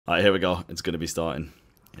Alright, here we go. It's gonna be starting.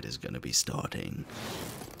 It is gonna be starting.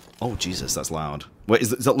 Oh, Jesus, that's loud. Wait,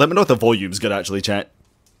 let me know if the volume's good, actually, chat.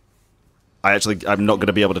 I'm not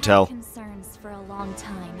gonna be able to tell. Concerns for a long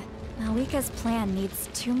time. Malika's plan needs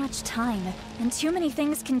too much time, and too many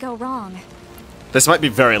things can go wrong. This might be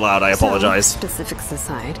very loud, I apologize. So, specifics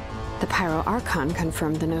aside, the Pyro Archon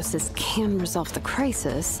confirmed the Gnosis can resolve the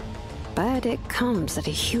crisis, but it comes at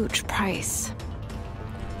a huge price.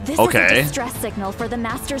 This is a distress signal for the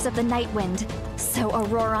Masters of the Nightwind, so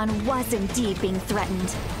Auroron was indeed being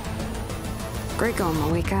threatened. Great going,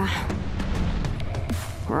 Malika.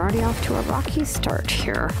 We're already off to a rocky start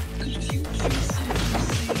here.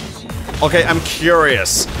 Okay, I'm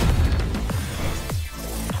curious.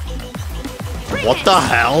 What the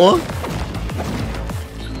hell?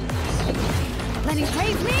 Lenny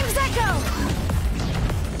plays names echo!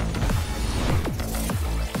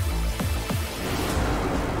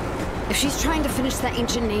 If she's trying to finish that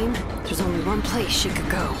ancient name, there's only one place she could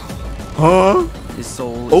go. Huh? His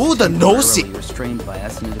soul is the nosy restrained by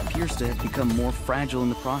us, and it appears to have become more fragile in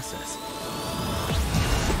the process.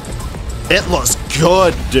 It looks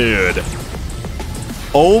good, dude.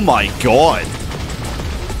 Oh my god.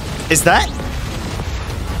 Is that?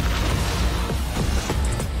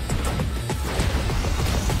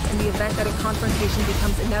 In the event that a confrontation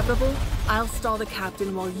becomes inevitable, I'll stall the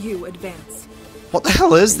captain while you advance. What the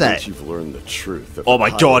hell is that? You've learned the truth. Oh my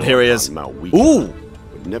god, here he is. Ooh.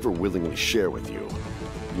 Would never willingly share with you.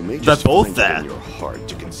 You may They're just both find there. it in your heart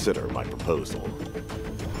to consider my proposal.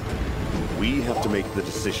 We have to make the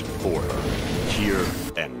decision for her, here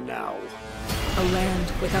and now. A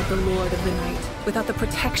land without the Lord of the Night, without the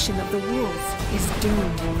protection of the wolves, is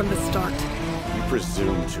doomed from the start. You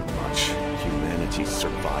presume too much. Humanity's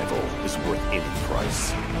survival is worth any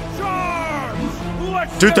price.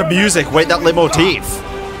 Dude, the music, wait, that leitmotif.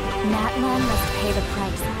 Natlan must pay the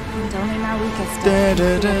price, and only Malika's dead.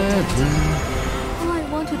 All I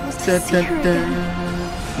wanted was to see her again.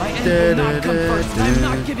 My end will not come first, and I'm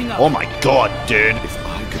not giving up. Oh my god, dude. If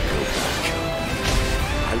I could go back,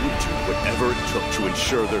 I would do whatever it took to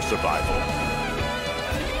ensure their survival.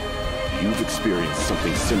 You've experienced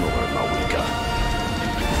something similar, Malika.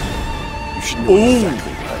 You should know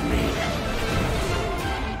exactly what I mean.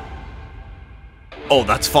 Oh,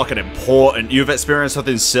 that's fucking important. You've experienced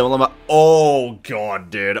something similar. Oh god,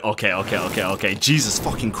 dude. Okay. Jesus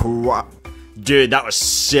fucking crap. Dude, that was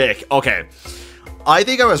sick. Okay. I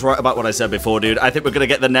think I was right about what I said before, dude. I think we're gonna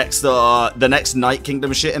get the next Night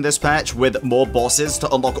Kingdom shit in this patch with more bosses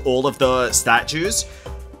to unlock all of the statues.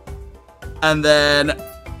 And then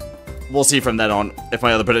we'll see from then on if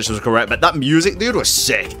my other predictions were correct. But that music, dude, was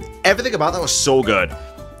sick. Everything about that was so good.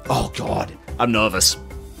 Oh god, I'm nervous.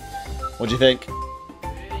 What do you think?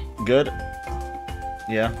 Good?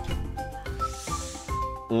 Yeah.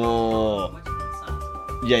 Oh.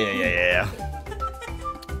 Yeah.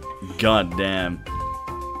 God damn.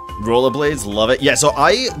 Rollerblades, love it. Yeah, so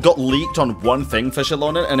I got leaked on one thing for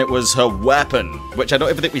Shalona, and it was her weapon, which I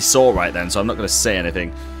don't even think we saw right then, so I'm not going to say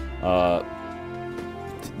anything.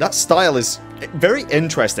 That style is very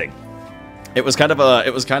interesting. It was kind of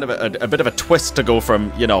a bit of a twist to go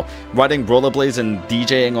from, you know, riding rollerblades and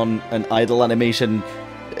DJing on an idle animation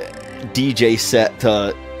DJ set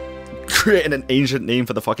to creating an ancient name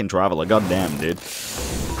for the fucking traveler. God damn, dude.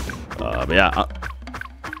 But yeah.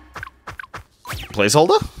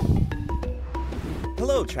 Placeholder?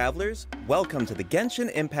 Hello, travelers. Welcome to the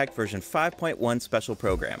Genshin Impact version 5.1 special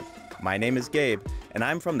program. My name is Gabe, and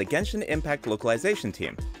I'm from the Genshin Impact localization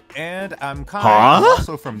team. And I'm Kai,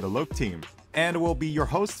 also from the Loc team, and will be your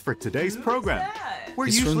host for today's program. We're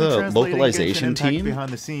He's usually from the translating localization Genshin Impact team,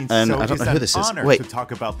 behind the scenes, and so I don't know who this is. it's an honor Wait. to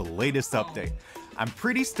talk about the latest update. I'm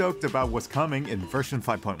pretty stoked about what's coming in version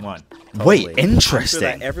 5.1. Wait, I'm interesting.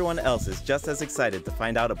 sure that everyone else is just as excited to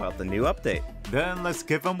find out about the new update. Then let's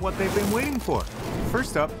give them what they've been waiting for.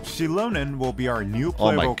 First up, Shilonen will be our new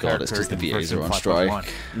Oh my playable god, it's character because the in VAs version are on 5.1.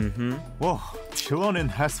 strike. Whoa, Shilonen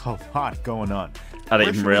has a lot going on. I didn't Where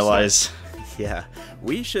even should we realize. Yeah,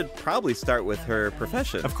 we should probably start with her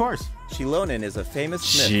profession. Of course. Shilonen is a famous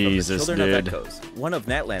smith Jesus, from the Children dude. of Echoes, one of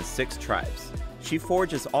Natlan's 6 tribes. She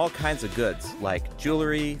forges all kinds of goods, like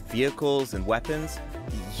jewelry, vehicles, and weapons.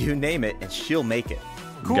 You name it, and she'll make it.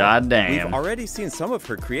 Cool. God damn. We've already seen some of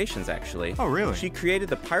her creations, actually. Oh, really? She created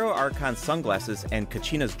the Pyro Archon sunglasses and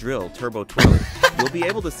Kachina's drill, Turbo Twirler. You'll be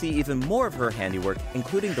able to see even more of her handiwork,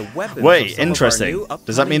 including the weapons. of Wait, some of our interesting. new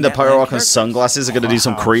Does that mean upcoming the Natlan Pyro Archon characters. sunglasses are going to do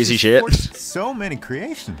some Wow, crazy she's shit? forged so many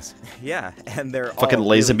creations. Yeah, and they're Fucking all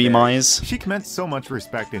laser really beam varied. eyes. She commands so much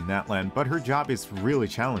respect in Natlan, but her job is really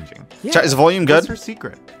challenging. Yeah. Chat, is the volume good? What's her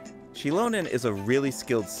secret? Shilonen is a really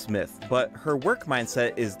skilled smith, but her work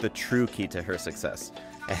mindset is the true key to her success.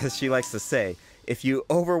 As she likes to say, if you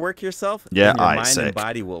overwork yourself, then your mind and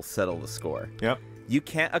body will settle the score. Yep. You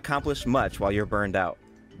can't accomplish much while you're burned out.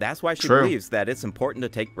 That's why she True. believes that it's important to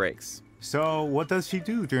take breaks. So, what does she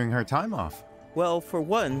do during her time off? Well, for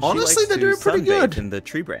one, Honestly, she they're likes to pretty sunbathe good. in the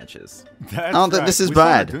tree branches. That's I don't think this is We saw her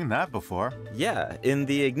bad. doing that before. Yeah, in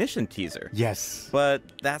the Ignition teaser. Yes. But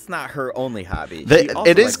that's not her only hobby. They- She also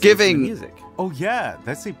it is likes to listen to giving- music. Oh yeah,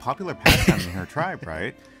 that's a popular pastime in her tribe,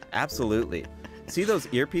 right? Absolutely. See those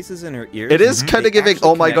earpieces in her ears? It is kind They of giving, actually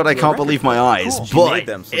oh my god, I connect to a can't record believe my player. eyes, Cool. She made but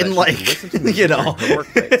them so in that she like, can listen to music you know, during her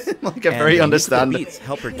work breaks. like a And very the use of the understandable, beats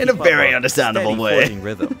help her in keep a up very a understandable steady way. forging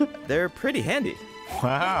rhythm. They're pretty handy.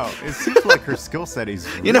 Wow, it seems like her skill set is.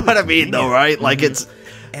 You know really what I mean, though, convenient. right? Like it's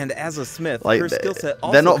And as a smith, Like, her skill set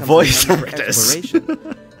also they're not comes voice in handy for actors.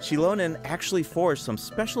 exploration. Shilonen actually forged some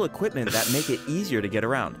special equipment that make it easier to get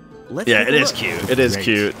around. Let's yeah, take it a is look. cute. It is Great.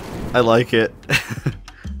 cute. I like it.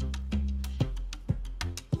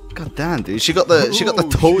 God damn, dude, she got the Ooh,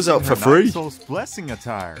 toes she's out in for her free. Night Soul's blessing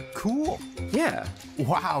attire. Cool. Yeah.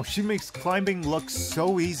 Wow, she makes climbing look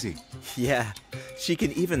so easy. Yeah, she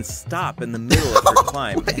can even stop in the middle of her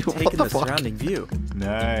climb and Wait, take what in the the fuck? surrounding view.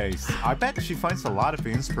 Nice. I bet she finds a lot of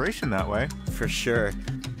inspiration that way. For sure.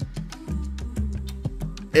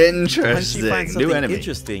 When she Interesting. finds New something enemy.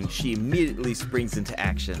 interesting, she immediately springs into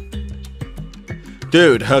action.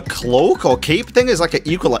 Dude, her cloak or cape thing is like an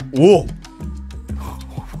equal. Whoa.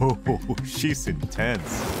 Whoa, she's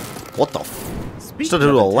intense. What the f? Speaking Started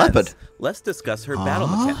of with a intense, leopard. let's discuss her battle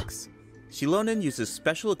mechanics. Shilonen uses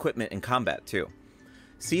special equipment in combat too.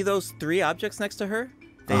 See those 3 objects next to her?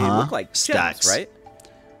 They look like gems, Stacks. right?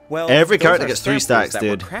 Well, Every those character are gets 3 samplers stacks, that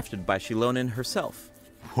dude. were crafted by Shilonen herself.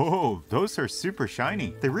 Whoa, those are super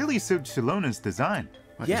shiny. They really suit Shilonen's design.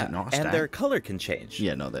 What, is Yeah, it not a and stack? their color can change.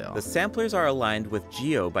 Yeah, no, they are. The samplers are aligned with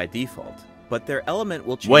Geo by default, but their element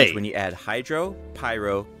will change Wait. when you add Hydro,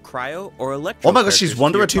 Pyro, Cryo, or Electro. Oh my god, she's characters to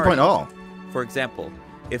Wanderer your party. 2.0. For example,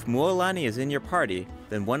 if Mualani is in your party,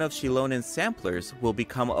 then one of Shilonen's samplers will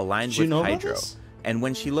become aligned Did you with know about Hydro. this? And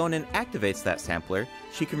when Shilonen activates that sampler,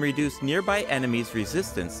 she can reduce nearby enemies'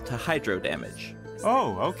 resistance to Hydro damage.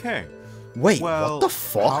 Oh, okay. Wait, Well, what the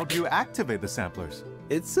fuck? how do you activate the samplers?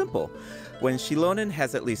 It's simple. When Shilonen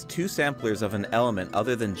has at least 2 samplers of an element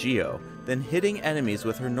other than Geo, then hitting enemies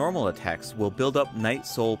with her normal attacks will build up Night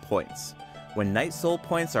Soul points. When Night Soul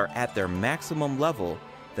points are at their maximum level,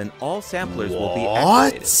 then all samplers will be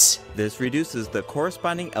activated. What? This reduces the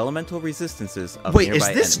corresponding elemental resistances of Wait, is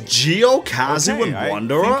nearby this enemies. Geo, Kazu, Okay, and I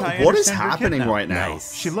Wanderer? think I What is understand your kit happening now. right now?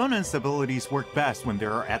 Nice. Shilonen's abilities work best when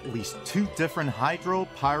there are at least 2 different Hydro,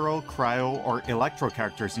 Pyro, Cryo, or Electro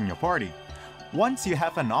characters in your party. Once you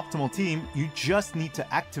have an optimal team, you just need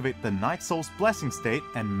to activate the Night Soul's Blessing state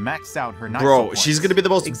and max out her Night Soul Bro, she's points. gonna be the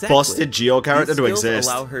most Exactly. busted Geo character These to skills exist.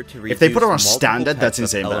 allow her to If they put her on reduce multiple standard, that's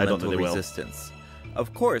types of insane, but I don't think they elemental will. resistance.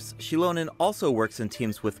 Of course, Shilonen also works in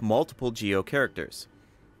teams with multiple Geo characters.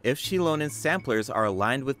 If Shilonen's samplers are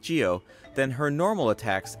aligned with Geo, then her normal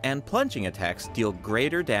attacks and plunging attacks deal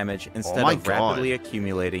greater damage instead my of God. rapidly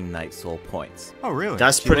accumulating Night Soul points. Oh, really?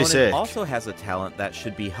 That's pretty Shilonen sick. also has a talent that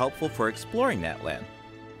should be helpful for exploring that land.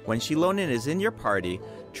 When Shilonen is in your party,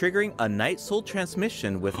 triggering a Night Soul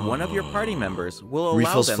transmission with one of your party members will allow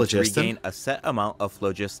Refills them to phlogiston? regain a set amount of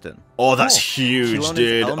phlogiston. Oh, that's huge, Shilonen's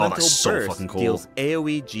dude. Oh, elemental that's so burst fucking cool. deals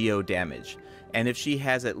AoE Geo damage, and if she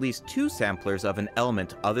has at least 2 samplers of an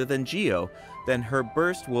element other than Geo, then her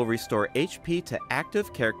burst will restore HP to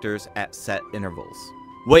active characters at set intervals.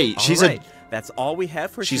 Wait, she's Alright, that's all we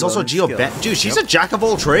have for she's also Shilonen's Geo. skills. Dude, she's a jack of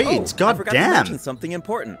all trades. I God forgot to damn. mention something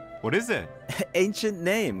important. What is it? Ancient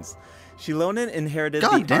names. Shilonen inherited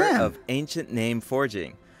God the art damn. of ancient name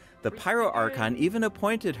forging. The Pyro Archon even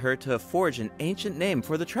appointed her to forge an ancient name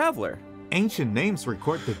for the Traveler. Ancient names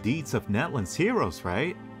record the deeds of Natlan's heroes,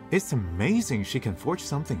 right? It's amazing she can forge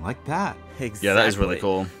something like that. Exactly. Yeah, that is really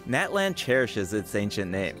cool. Natlan cherishes its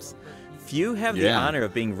ancient names. Few have the Yeah. honor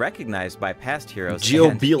of being recognized by past heroes, Geo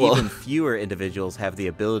and Bila. even fewer individuals have the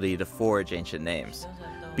ability to forge ancient names.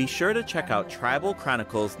 Be sure to check out Tribal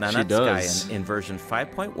Chronicles does. Nanatskayan in version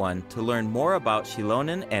 5.1 to learn more about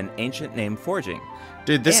Shilonen and ancient name forging.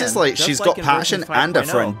 Dude, this is And like just she's like got in passion version and a 5.0,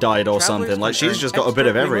 friend died or travelers something. Like can she's earn just got a bit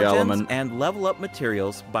of extra every Primogems element. and level up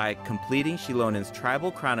materials by completing Shilonen's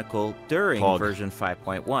Tribal Chronicle during Pog. version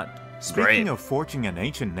 5.1. Speaking Great. of forging an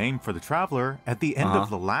ancient name for the Traveler, at the end of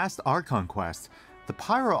the last Archon quest, The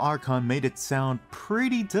Pyro Archon made it sound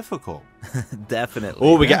pretty difficult. Definitely.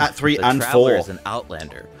 Oh, we get Act 3 the and Traveler 4. is an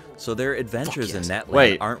Outlander, so their adventures in that land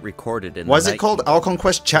Wait. aren't recorded in Why the is it Night called Kingdom. Archon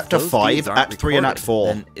Quest Chapter If those 5, deeds aren't Act 3 and Act recorded, 4?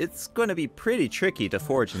 then it's going to be pretty tricky to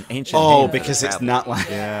forge an ancient Oh, name for the because it's Traveler. not like...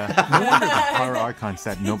 Yeah, no wonder the Pyro Archon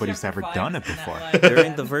said nobody's ever done it before.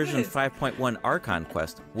 During the version 5.1 Archon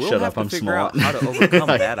quest, we'll Shut have up, to I'm figure out smart. how to overcome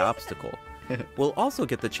that obstacle. We'll also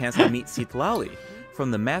get the chance to meet Citlali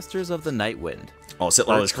from the Masters of the Nightwind. Oh, Her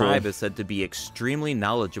Citlali's cool. tribe is said to be extremely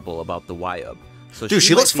knowledgeable about the Wyub. So Dude,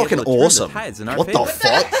 she might looks be able fucking to turn the awesome. tides in our What the favor.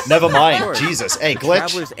 fuck? Never Of mind. course, Jesus. Hey, the Glitch.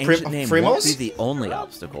 Traveler's ancient name won't be the only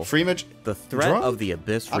obstacle. Freemage? The threat Drunk? of the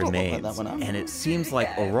Abyss I don't know about remains, that one, huh? and it seems like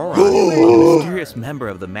Aurora, a mysterious member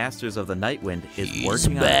of the Masters of the Nightwind, is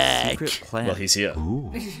working on a secret plan. Well, he's here.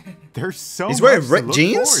 Ooh, there's so He's much wearing to ripped look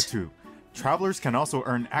jeans? forward to. Travelers can also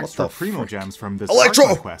earn extra the Primo frick? Gems from this Electro!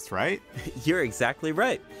 Archon quest, right? You're exactly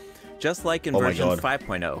right. Just like in Oh my version God.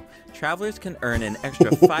 5.0, travelers can earn an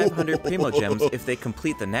extra 500 Primo Gems if they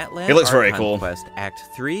complete the Natlan He looks very Archon cool. Quest Act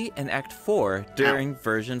 3 and Act 4 during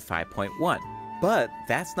version 5.1. But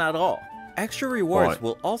that's not all. Extra rewards What?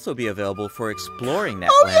 will also be available for exploring Natlan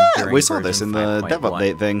yeah, during we saw version this in the dev 5.1.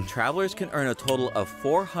 update thing. Travelers can earn a total of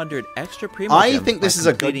 400 extra Primo I Gems think this by is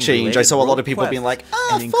a good completing change. I related saw a lot world of people being like, quests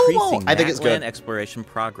ah, and FOMO. increasing I think it's Natlan good. exploration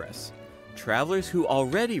progress. Travelers who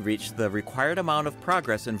already reached the required amount of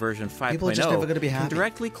progress in version 5.0 People are just never gonna be can happy.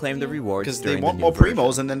 directly claim the rewards Because they during want the more new version.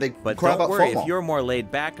 primos and then they But cry don't about worry FOMO. if you're more laid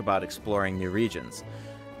back about exploring new regions.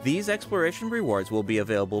 These exploration rewards will be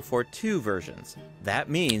available for 2 versions. That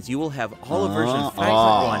means you will have all of version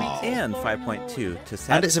 5.1 and 5.2 to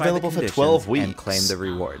satisfy And it's available the for conditions 12 and weeks. claim the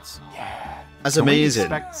rewards. That's Can we amazing.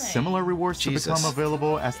 expect similar rewards to Jesus. become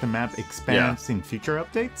available as the map expands in future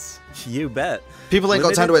updates? You bet. People ain't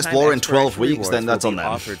got time to Limited explore in 12 exploration weeks, rewards then that's will on be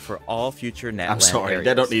them. offered for all future Natlan I'm sorry, areas.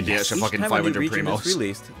 they don't need the extra Each fucking time a new 500 region is primos.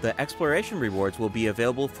 released, the exploration rewards will be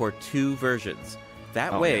available for 2 versions.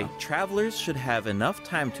 That Oh, way, yeah. travelers should have enough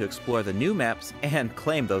time to explore the new maps and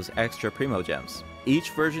claim those extra Primo Gems.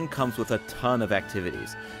 Each version comes with a ton of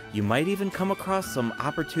activities. You might even come across some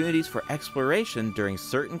opportunities for exploration during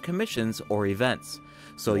certain commissions or events.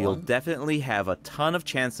 So you'll definitely have a ton of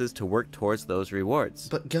chances to work towards those rewards.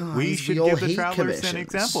 But guys, We should all give the hate travelers an commissions.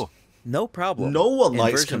 example. No problem. No one in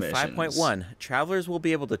likes version commissions. 5.1, travelers will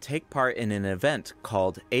be able to take part in an event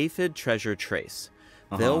called Aphid Treasure Trace.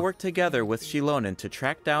 They'll work together with Shilonen to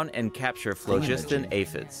track down and capture phlogiston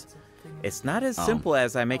aphids. It's not as simple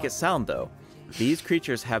as I make it sound, though. These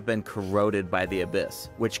creatures have been corroded by the abyss,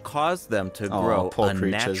 which caused them to grow poor creatures.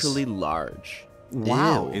 unnaturally large.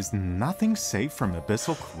 Wow, Ew. is nothing safe from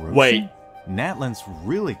abyssal corrosion? Wait. Natlan's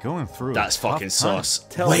really going through That's a tough fucking time. sus.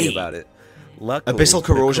 Tell me about it. Luckily, Abyssal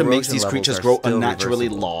the corrosion makes these levels creatures are grow still unnaturally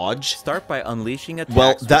reversible. large. Start by unleashing attacks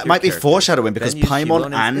Well, with that your might be character. foreshadowing because Then use Paimon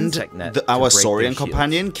Shilonen's and insect net to our break their Saurian shields.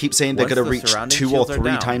 companion keep saying they're Once going to the reach surrounding 2 or shields are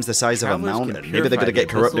 3 down, times the size of a travelers can mountain. Maybe they're going to purify get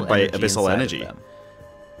the corrupted by abyssal abyssal inside of energy. them.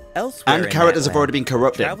 Elsewhere And in characters have Natlan, already been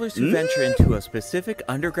corrupted. Travelers who venture into a specific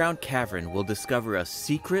underground cavern will discover a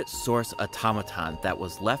secret source automaton that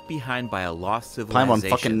was left behind by a lost Paimon civilization.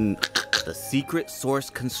 fucking... The secret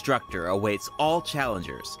source constructor awaits all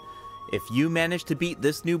challengers. If you manage to beat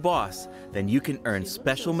this new boss, then you can earn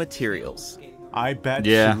special materials. I bet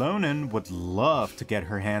Yeah. Shilonen would love to get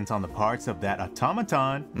her hands on the parts of that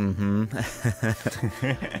automaton.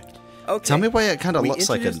 Okay. Tell me why it kind of we looks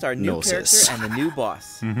like a introduced our new gnosis. character and the new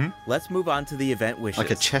boss. Let's move on to the event wishes.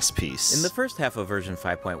 Like a chess piece. In the first half of version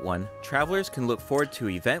 5.1, travelers can look forward to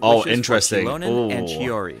event Oh, wishes interesting. for Shilonen and Ooh.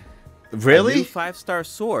 Chiori. A Really? new 5-star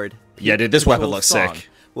sword. Yeah, dude, this Peak weapon Patrol looks Song, sick.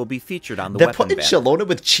 Will be featured on the They're weapon putting banner. Shilona with And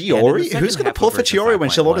in the Chiori? second Who's going to half pull of for version Chiori when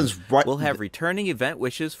 5.1, Shilona's right... We'll have returning event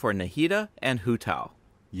wishes for Nahida and Hutao.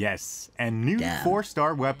 Yes, and new Damn.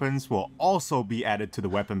 4-star weapons will also be added to the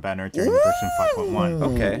weapon banner during version 5.1.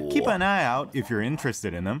 Okay. Keep an eye out if you're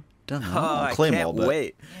interested in them. Don't know. Oh, I'll I claim can't all, but...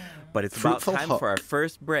 wait. But it's about Fruitful time hook. for our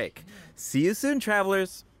first break. See you soon,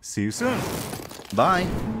 travelers. See you soon. Bye.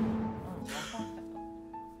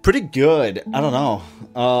 Pretty good. I don't know.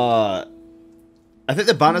 I think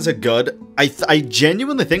the banners are good. I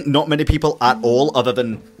genuinely think not many people at all, other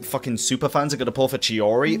than fucking super fans, are gonna pull for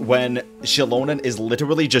Chiori when Shilonen is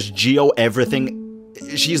literally just Geo everything.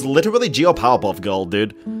 She's literally Geo Powerpuff Girl,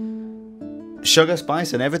 dude. Sugar,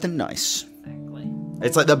 spice, and everything nice.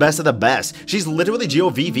 It's like the best of the best. She's literally Geo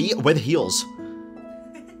VV with heels.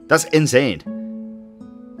 That's insane.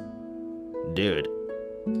 Dude.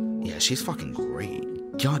 Yeah, she's fucking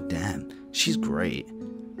great. God damn. She's great.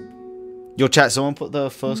 Yo, chat, someone put the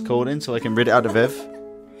first code in so I can read it out of Viv.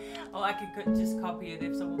 Oh, I could just copy it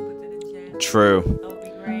if someone put it in chat. True. That would be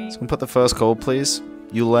great. Someone put the first code, please.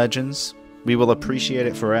 You legends. We will appreciate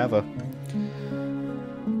it forever.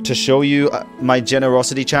 To show you my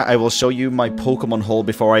generosity, chat, I will show you my Pokemon haul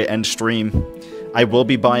before I end stream. I will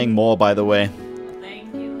be buying more, by the way.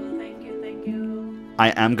 Thank you, thank you, thank you. I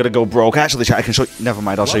am gonna go broke. Actually, chat, I can show you. Never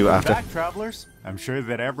mind, I'll show you Welcome after. back, travelers. I'm sure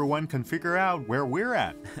that everyone can figure out where we're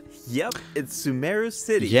at. Yep, it's Sumeru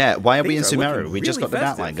City. Yeah, why are we in Things are Sumeru? looking We just got really the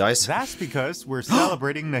festive. outline, guys. That's because we're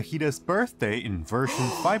celebrating Nahida's birthday in version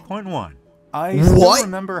 5.1. I What? still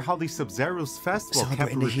remember how the Sub-Zero's festival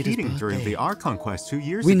kept Celebrating Nahida's repeating during birthday. the Archon quest 2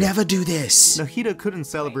 years We ago. never do this. Nahida couldn't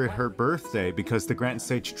celebrate her birthday because the Grand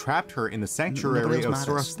Sage trapped her in the sanctuary Nobody of else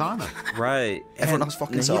matters. Surastana. Right. Everyone and else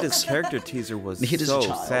fucking Nahida's sucks. character teaser was Nahida's a so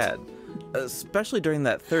child. sad. Especially during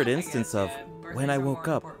that third instance of, when I woke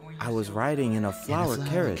up, I was riding in a flower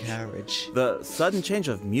carriage. The sudden change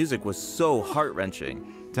of music was so heart-wrenching.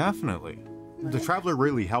 Definitely. The Traveler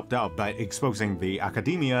really helped out by exposing the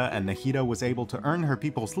Academia, and Nahida was able to earn her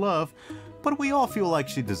people's love, but we all feel like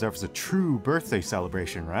she deserves a true birthday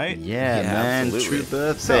celebration, right? Yeah, man, absolutely. true So,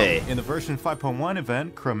 birthday. in the version 5.1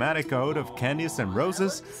 event, Chromatic Ode of Candies and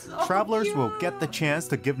Roses, travelers will get the chance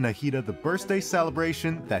to give Nahida the birthday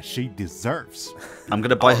celebration that she deserves. I'm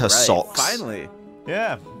gonna buy her Alright, socks. Finally.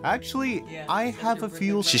 Yeah, actually, I have a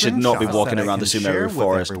few She should not be screenshots walking that I around the can Sumeru share with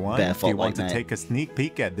forest everyone barefoot if you want like to that. take a sneak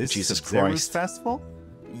peek at this Jesus Sub-Zero's Christ. festival.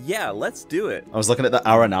 Yeah, let's do it. I was looking at the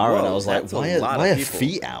Aranara and I Whoa, was like, that's a why lot are of people.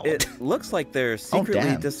 feet out? It looks like they're secretly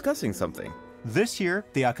damn. discussing something. This year,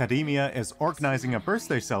 the Academia is organizing a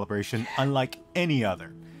birthday celebration unlike any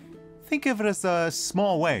other. Think of it as a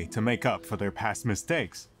small way to make up for their past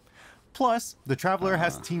mistakes. Plus, the Traveler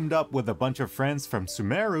has teamed up with a bunch of friends from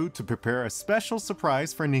Sumeru to prepare a special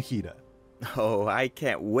surprise for Nahida. Oh, I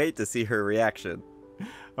can't wait to see her reaction.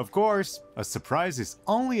 Of course, a surprise is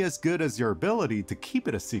only as good as your ability to keep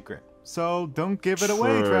it a secret, so don't give it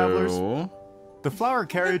away, Travelers. True. The flower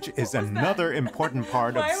carriage is another important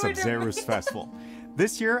part of Why would Sub-Zero's it- festival.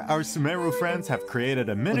 This year, our Sumeru friends have created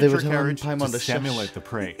a they miniature were telling carriage Paimon to to shush. simulate the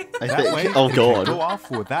parade. I That think- way, oh it God. can go off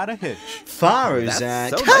without a hitch. Faruzan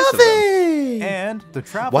That's so nice of them. And the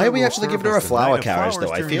Traveler Why are we will actually serve giving her as a the flower Knight of carriage, Flowers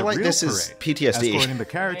though? I during feel the like real this is parade, PTSD. escorting the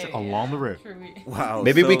carriage along the route. Wow.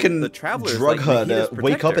 Maybe we so can the Traveler's drug like her Nahida's to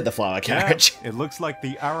wake up protector. in the flower Yeah, carriage. it looks like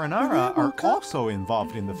the Aranara are also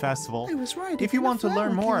involved in the festival. If you want to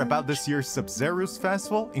learn more about this year's Sub-Zero's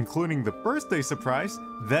festival, including the birthday surprise,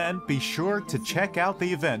 then be sure to check out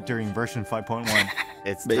the event during version 5.1.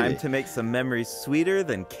 It's Maybe. time to make some memories sweeter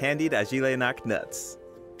than candied Agilenak nuts.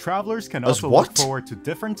 Travelers can As also what? look forward to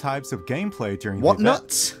different types of gameplay during What the event.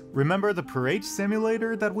 nuts? Remember the parade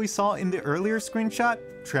simulator that we saw in the earlier screenshot?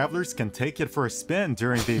 Travelers can take it for a spin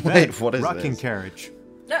during the event. Wait, what is Rocking this? carriage.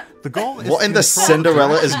 The goal is What in to the control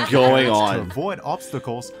Cinderella is direction of the going carriage on? To avoid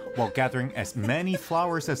obstacles while gathering as many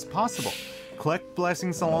flowers as possible. Collect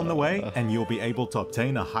blessings along the way, and you'll be able to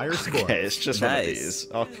obtain a higher score. Okay, it's just one of Nice. these.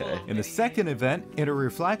 Okay. In the second event, in a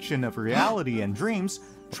reflection of reality and dreams,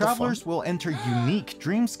 travelers will enter unique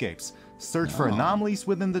dreamscapes, search for anomalies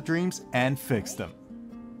within the dreams, and fix them.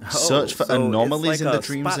 Search for so it's anomalies like in the a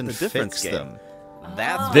dreams spot and the difference fix game. them.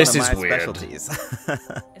 That's This one is of my weird. specialties.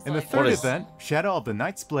 In the like- third What is- event, Shadow of the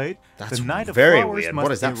Knight's Blade, That's the Knight of very Flowers weird. must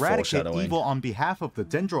What is that eradicate foreshadowing? evil on behalf of the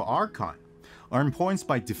Dendro Archon. Earn points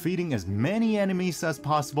by defeating as many enemies as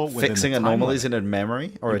possible within Fixing a time anomalies limit. in a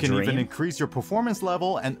memory or You a can dream. even increase your performance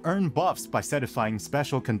level and earn buffs by satisfying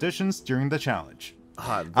special conditions during the challenge.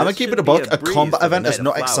 I'm gonna keep it a buck. A combat event has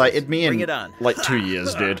not excited me Bring in it on. like 2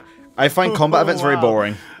 years, dude. I find combat events very Wow.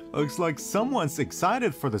 boring. Looks like someone's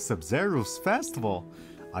excited for the Sub-Zero's festival.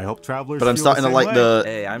 I hope travelers But I'm feel starting the to same like way. the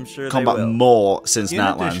Hey, I'm sure combat they will. more since In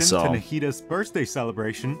Natlan, addition so to Nahida's birthday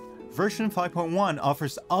celebration, version 5.1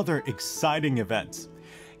 offers other exciting events.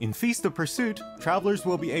 In Feast of Pursuit, travelers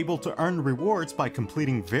will be able to earn rewards by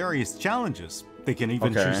completing various challenges. They can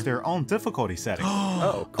even Okay. choose their own difficulty setting.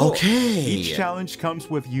 Oh, cool. okay. Each challenge comes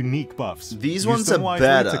with unique buffs. These Use ones them are wisely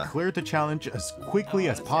better. to clear the challenge as quickly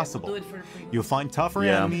as possible. You'll find tougher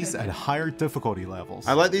Yeah. enemies at higher difficulty levels.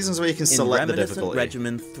 I like these ones where you can In select the Reminiscent difficulty.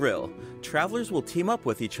 Regimen Thrill, travelers will team up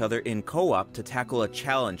with each other in co-op to tackle a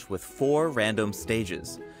challenge with 4 random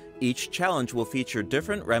stages. Each challenge will feature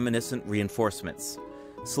different reminiscent reinforcements.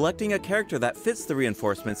 Selecting a character that fits the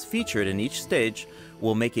reinforcements featured in each stage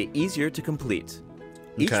will make it easier to complete.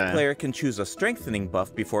 Each Okay. player can choose a strengthening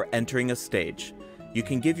buff before entering a stage. You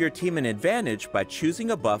can give your team an advantage by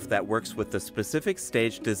choosing a buff that works with the specific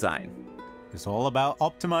stage design. It's all about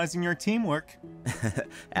optimizing your teamwork.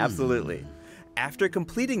 Absolutely. After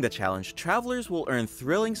completing the challenge, travelers will earn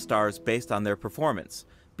thrilling stars based on their performance.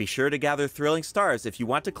 Be sure to gather thrilling stars if you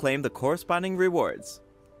want to claim the corresponding rewards.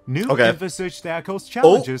 New Okay. envisaged Echoes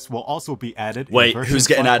challenges will also be added. in Wait, version who's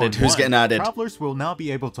getting added? 5.1. Who's getting added? Travelers will now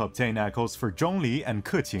be able to obtain Echoes for Zhongli and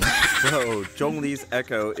Keqing. Bro, Zhongli's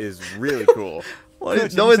Echo is really cool.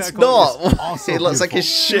 Keqing's No, it's Echo not. is also He looks like he's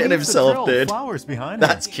beautiful. shitting Leave the himself, drill dude. Flowers behind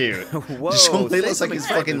That's him. cute. Whoa, Zhongli save looks some like he's excitement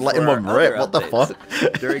fucking letting for one our rip. other What the updates.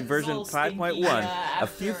 fuck? During version So stinky, 5.1, a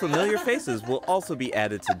few familiar faces will also be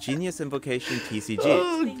added to Genius Invocation TCG.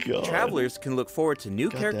 Oh, God. Travelers can look forward to new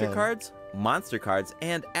character damn. cards, monster cards,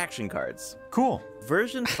 and action cards. Cool.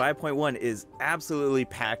 Version 5.1 is absolutely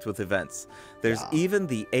packed with events. There's even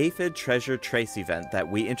the Aphid Treasure Trace event that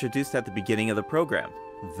we introduced at the beginning of the program.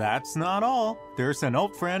 That's not all. There's an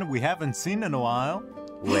old friend we haven't seen in a while.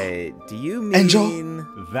 Wait, do you mean... Angel?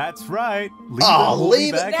 That's right. Oh, will be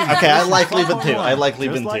leave it. back in Okay, I version like leave it too. 5.1. I like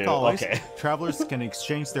leave Just it like too. always, Okay. Travelers can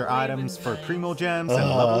exchange their items for primo gems and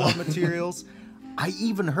level up materials. I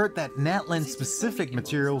even heard that Natland specific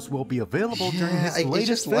materials will be available during Yeah, his he latest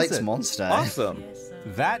just likes visit. Monster. Awesome.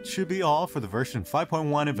 That should be all for the version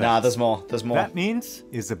 5.1 event. Nah, there's more. There's more. That means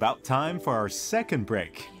it's about time for our second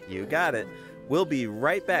break. You got it. We'll be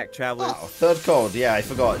right back, travelers. Oh, third code. Yeah, I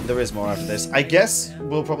forgot. There is more after this. I guess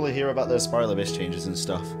we'll probably hear about the Spiral Abyss changes and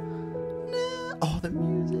stuff. Oh, the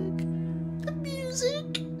music. The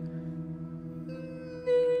music.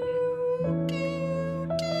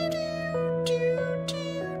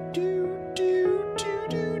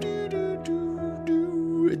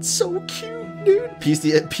 It's so cute, dude.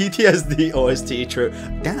 PTSD OST, true.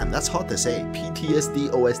 Damn, that's hard to say. PTSD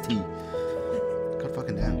OST. God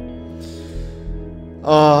fucking damn.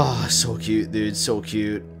 Oh, so cute, dude. So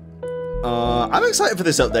cute. I'm excited for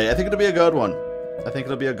this update. I think it'll be a good one.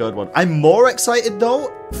 I'm more excited,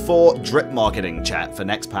 though, for drip marketing, chat, for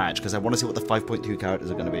next patch, because I want to see what the 5.2 characters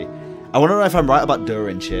are going to be. I want to know if I'm right about Dur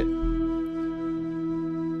and shit.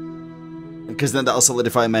 Because then that'll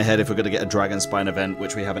solidify in my head if we're going to get a Dragon Spine event,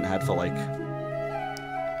 which we haven't had for, like,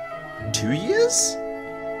 2 years?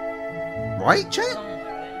 Right,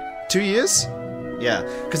 chat? 2 years? Yeah,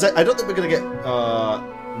 because I don't think we're going to get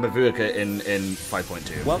Mavuka in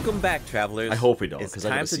 5.2. Welcome back, travelers. I hope we don't, It's 'cause I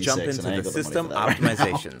got time a to jump C6 into and I ain't the got the money system for that right now.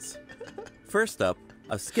 optimizations. First up,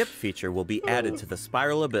 a skip feature will be added to the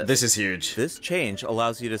Spiral Abyss. This is huge. This change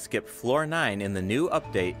allows you to skip floor 9 in the new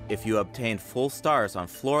update if you obtain full stars on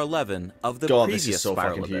floor 11 of the God, previous this is so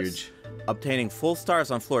Spiral fucking Abyss. huge. Obtaining full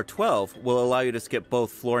stars on floor 12 will allow you to skip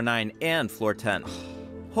both floor 9 and floor 10.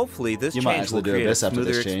 Hopefully, this You might change will actually do create a Abyss after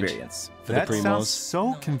smoother this change. experience. For That the primos. sounds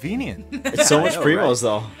so convenient. It's so much I know, right? primos,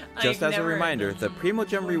 though. Just I've as a never reminder, heard the Primo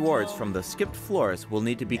Gem rewards from the skipped floors will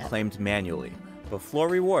need to be claimed manually. But floor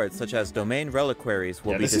rewards such as domain reliquaries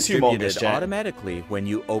will Yeah, be this is distributed humongous, chat. automatically when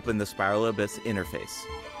you open the Spiral Abyss interface.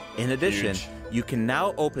 In addition, Huge. you can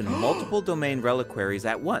now open multiple domain reliquaries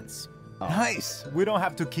at once. Nice. We don't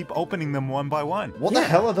have to keep opening them one by one. What the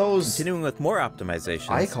hell are those? Continuing with more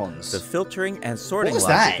optimizations, Icons. the filtering and sorting was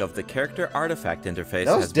logic that? of the character artifact interface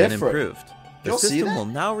That was has been different. improved. The Y'all see system that? will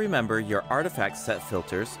now remember your artifact set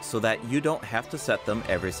filters so that you don't have to set them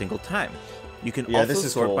every single time. You can Yeah, also this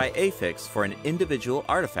is sort cool. by affix for an individual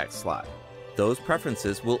artifact slot. Those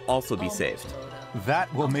preferences will also be saved.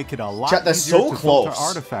 That will make it a lot Chat, they're easier so to filter close.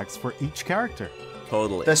 artifacts for each character.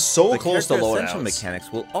 Totally. They're so the close to character ascension loadouts.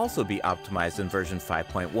 mechanics will also be optimized in version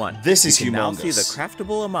 5.1. This is you can now see the humongous.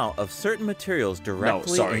 craftable amount of certain materials No,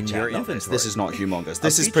 directly sorry, in chat, your no, inventory. this is not humongous. A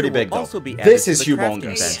This is feature pretty will big, though. also be added This to is the crafting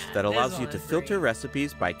humongous. bench that allows This you one to is filter great.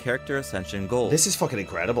 recipes by character ascension goals. This is fucking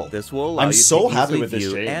incredible. This will allow I'm you so to happy easily with this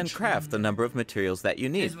view change. and craft the number of materials that you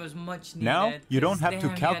need. This was much needed. Now, you don't have to Damn, you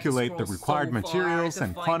had calculate the scroll required so far materials to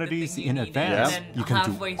and find the quantities thing you in needed, advance. and then You can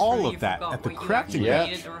halfway do all through of you that forgot at the what you crafting actually Yeah.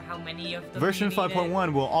 needed or how many of them Version you needed.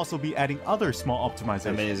 5.1 will also be adding other small optimizations.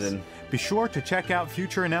 Amazing. Be sure to check out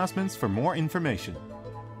future announcements for more information.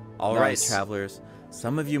 All right, Nice. travelers.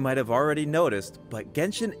 Some of you might have already noticed, but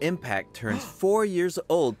Genshin Impact turns 4 years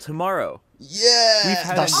old tomorrow. Yeah, We've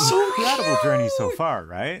had that's an so incredible journey so far,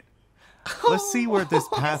 right? Let's see where this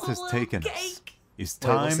path has taken us. It's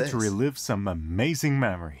Wait, what's time to this? relive some amazing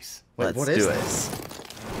memories. Wait, Let's what do is it. this?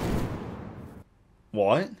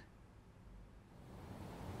 What?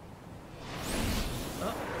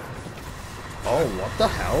 Oh, what the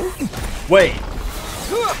hell? Wait.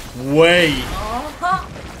 Wait.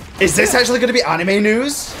 Is this actually going to be anime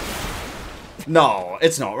news? No,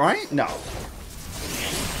 it's not, right? No.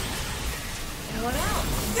 What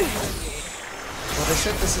else? Well, they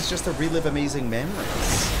said this is just to relive amazing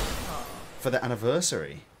memories for the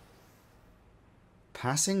anniversary.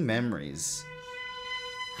 Passing memories.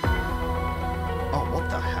 Oh, what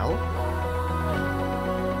the hell?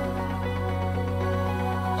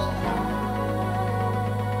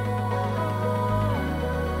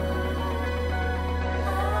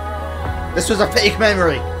 This was a fake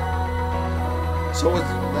memory. So was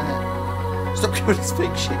that. Stop giving us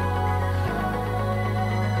fake shit.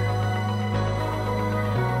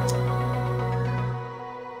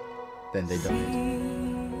 Then they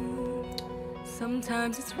died.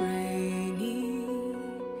 Sometimes it's rainy,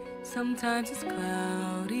 sometimes it's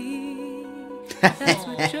cloudy. That's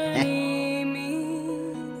what journey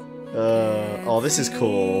means. Oh, this is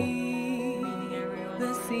cool.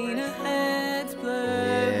 The scene ahead's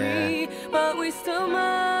blurry, but we still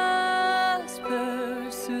must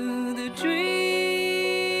pursue the dream.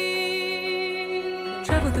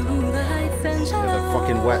 Travel through the heights and shallows.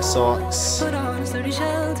 Fucking wet socks. Put on a sturdy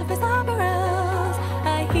shell to face the perils.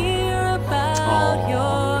 I hear about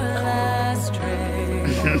your last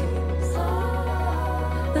trace.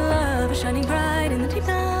 Love is shining bright in the deep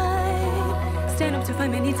night. Stand up to fight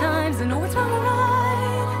many times and know it's wrong or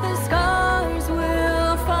right. The scars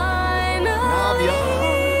will finally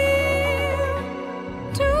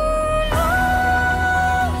do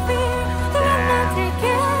not fear. The road not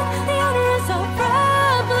taken, the outer is no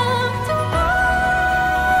problem. Tomorrow,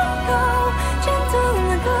 gentle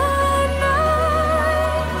and good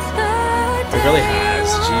night. It really has,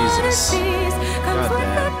 Jesus. God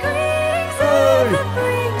damn.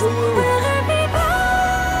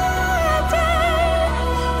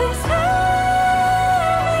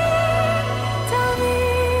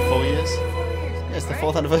 It's the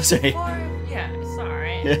 4th anniversary. Yeah,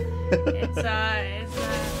 sorry. Yeah.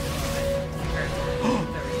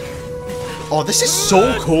 Oh, this is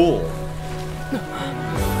so cool.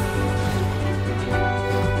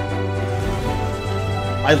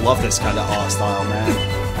 I love this kind of art style, man.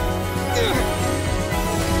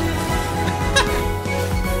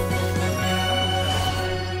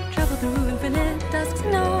 Travel through infinite dusks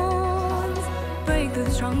and knowns. Break through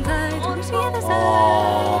the strong tide to reach the other side.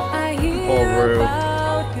 I hear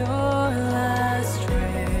about your last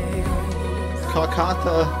trace.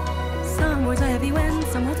 Kakata. Some words are heavy when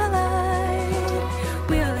some words are light.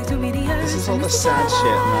 We are like two meteors. This is all the sad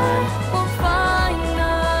shit, man. We'll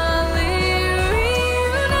finally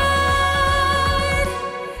reunite.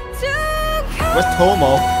 Where's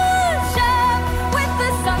Tomo?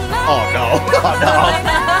 Oh no! Oh no!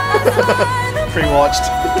 Pre-watched.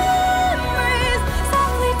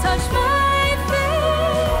 Softly touch my feet.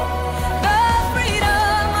 The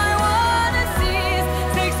freedom I wanna seize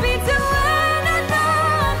takes me to an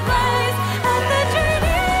unknown place. As the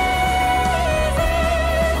journey ends,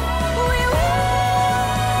 we will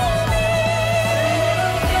meet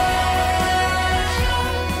again.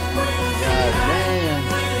 God damn.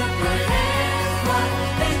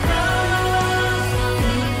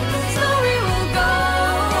 Story will go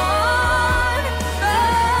on, the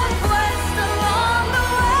quest along the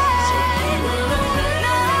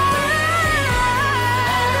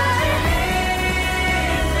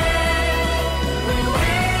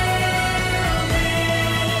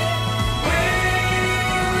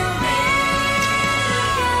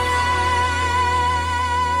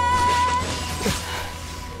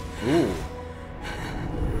Ooh.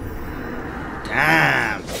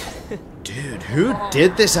 Damn. Dude, who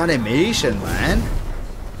did this animation, man?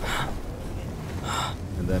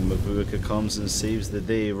 And then Mabuka comes and saves the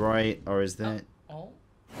day, right? Or is that...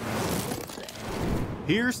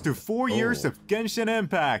 Here's to 4 years of Genshin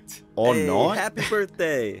Impact. Or Hey, not? Happy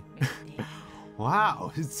birthday!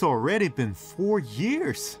 Wow, it's already been 4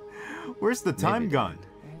 years. Where's the time gone?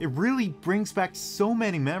 It really brings back so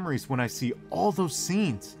many memories when I see all those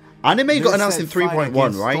scenes. Anime got There's announced in that fight 3.1,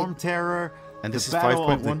 against right? Storm Terror, And this the is battle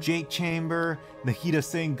of the 5.1? Jade Chamber, Nahida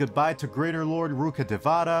saying goodbye to Greater Lord Ruka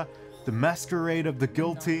Devada, the Masquerade of the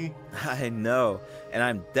Guilty. I know, and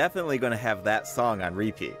I'm definitely going to have that song on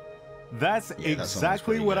repeat. That's Yeah, that song was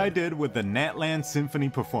exactly pretty what good. I did with the Natland Symphony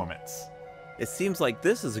performance. It seems like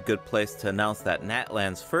this is a good place to announce that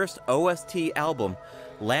Natland's first OST album,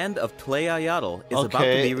 Land of Tlayayatl, is about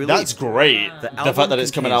to be released. that's great. The fact that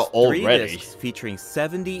it's coming out contains 3 already. discs featuring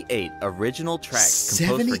 78 original tracks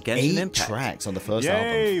composed for Genshin 78 Impact. tracks on the first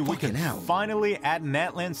Yay, album. we Fucking can hell. finally add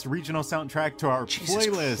Natland's regional soundtrack to our Jesus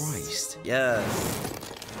playlist. Christ. Yes.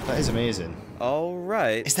 That is amazing. All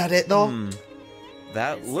right. Is that it, though?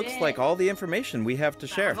 That looks like all the information we have to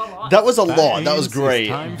share. That was a lot. That was means great. It's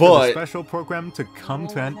time for the But special program to come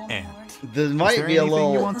to an end. there Is might there be a anything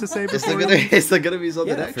little... you want to say Is before there we leave? gonna be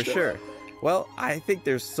something Yeah, extra? for sure. Well, I think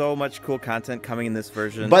there's so much cool content coming in this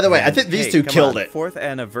version. By the way, I and think these hey, two come killed on, it. 4th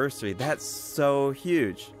anniversary, that's so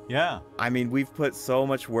huge. Yeah. I mean, we've put so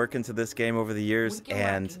much work into this game over the years, can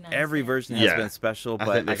and recognize every it. version has Yeah. been special, I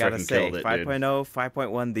but think they I gotta freaking say, killed it, dude. 5.0,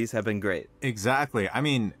 5.1, these have been great. Exactly. I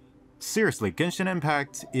mean, seriously, Genshin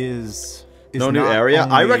Impact is is No new not area?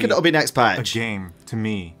 I reckon only it'll be next a patch. game to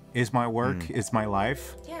me. Is my work, is my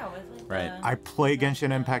life. Yeah, with like Right. I play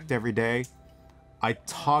Genshin Impact every day. I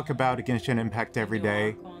talk about Genshin Impact every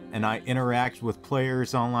day, and I interact with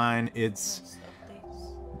players online. It's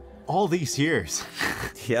all these years.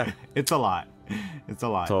 Yeah. It's a lot. It's a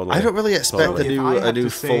lot. Totally. I don't really expect Totally. a new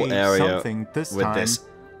full area with this.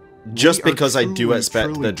 Just because I do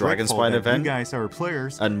expect the Dragon Spine event You guys are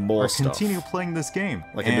players and more stuff. continue playing this game.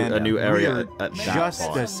 Like a new area we're at that just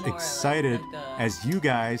part. as excited as you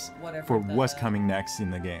guys for what's coming next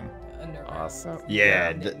in the game. Awesome.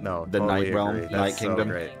 Yeah, No, the totally Night Realm, agree. Night That's so Kingdom.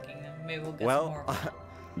 great. Maybe we'll get Well, some more.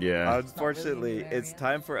 Yeah. unfortunately, it's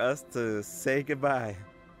time for us to say goodbye.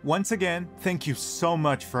 Once again, thank you so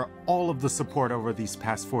much for all of the support over these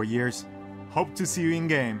past 4 years. Hope to see you in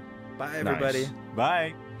game. Bye, everybody. Nice.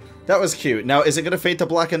 Bye. That was cute. Now, is it going to fade to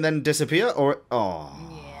black and then disappear? Or... Oh,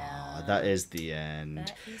 Yeah. that is the end.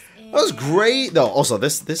 That is it. That was great, though. Also,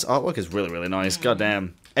 this artwork is really, really nice.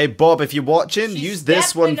 Goddamn. Hey, Bob, if you're watching, She's use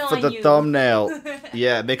this one stepping for on the you. thumbnail.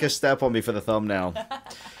 Yeah, make a step on me for the thumbnail.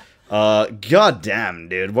 Goddamn,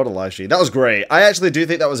 dude. What a live stream. That was great. I actually do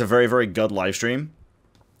think that was a very, very good live stream.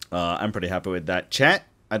 I'm pretty happy with that. Chat,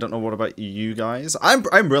 I don't know what about you guys. I'm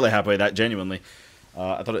really happy with that, genuinely.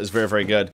 I thought it was very, very good.